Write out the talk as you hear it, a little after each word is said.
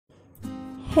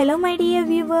Hello my dear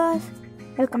viewers,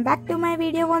 welcome back to my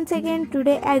video once again.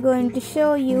 Today I am going to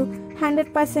show you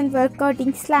 100%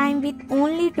 workouting slime with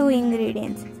only 2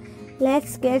 ingredients.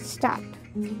 Let's get started.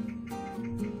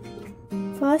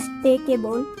 First take a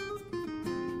bowl.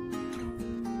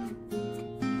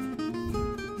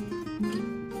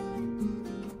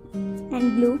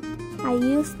 And glue. I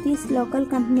use this local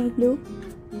company glue.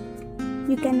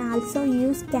 You can also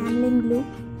use Camlin glue.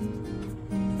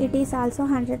 It is also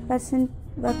 100%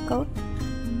 workout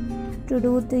to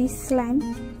do this slime.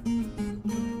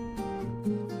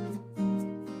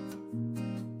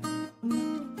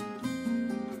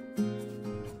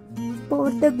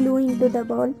 Pour the glue into the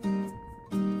bowl.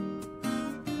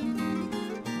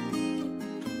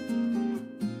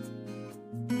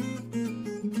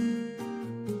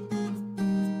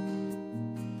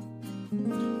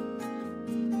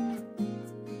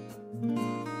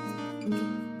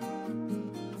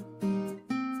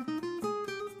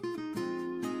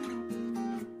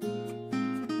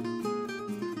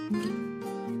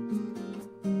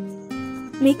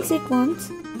 Mix it once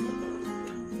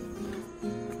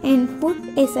and put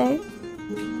aside.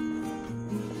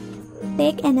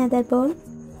 Take another bowl.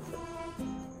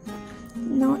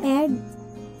 Now add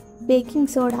baking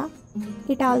soda.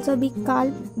 It also be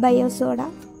called bio soda.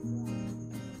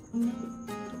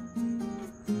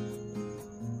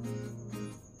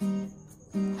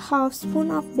 Half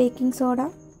spoon of baking soda.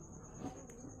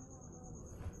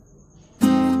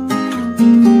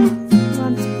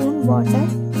 1 spoon water.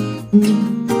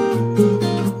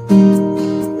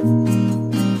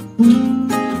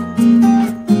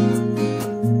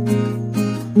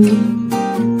 Mix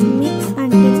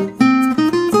until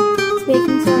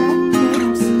baking soda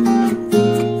melts. Add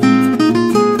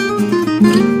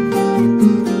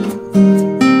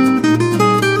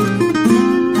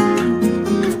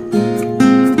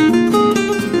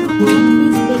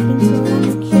this baking soda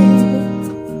mixture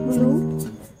into glue.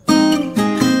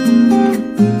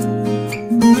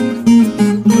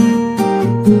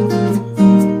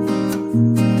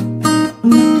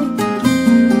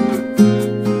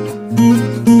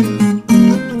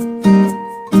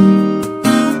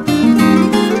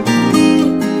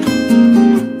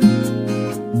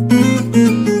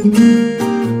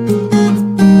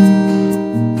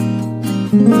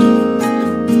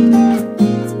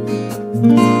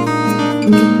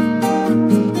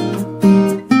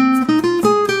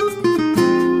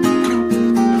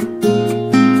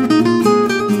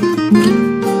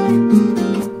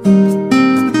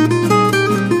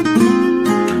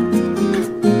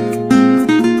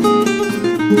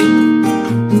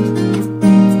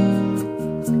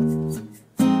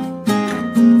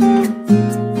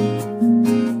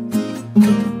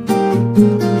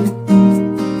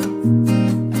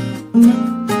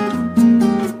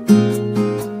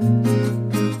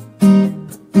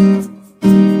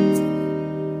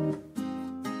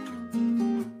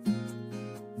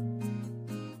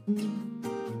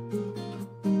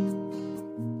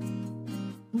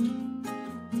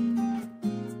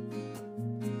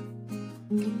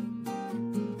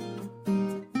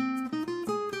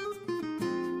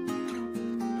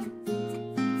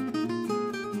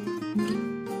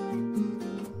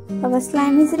 Our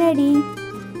slime is ready.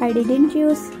 I didn't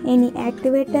use any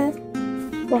activator,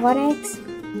 borax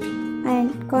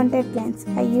and contact lens.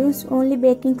 I used only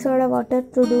baking soda water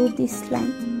to do this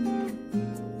slime.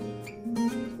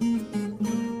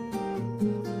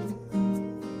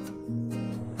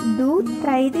 Do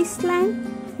try this slime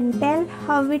and tell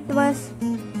how it was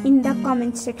in the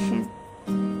comment section.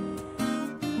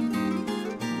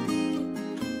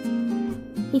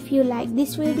 If you like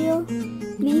this video,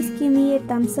 please give me a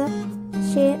thumbs up,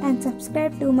 share and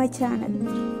subscribe to my channel.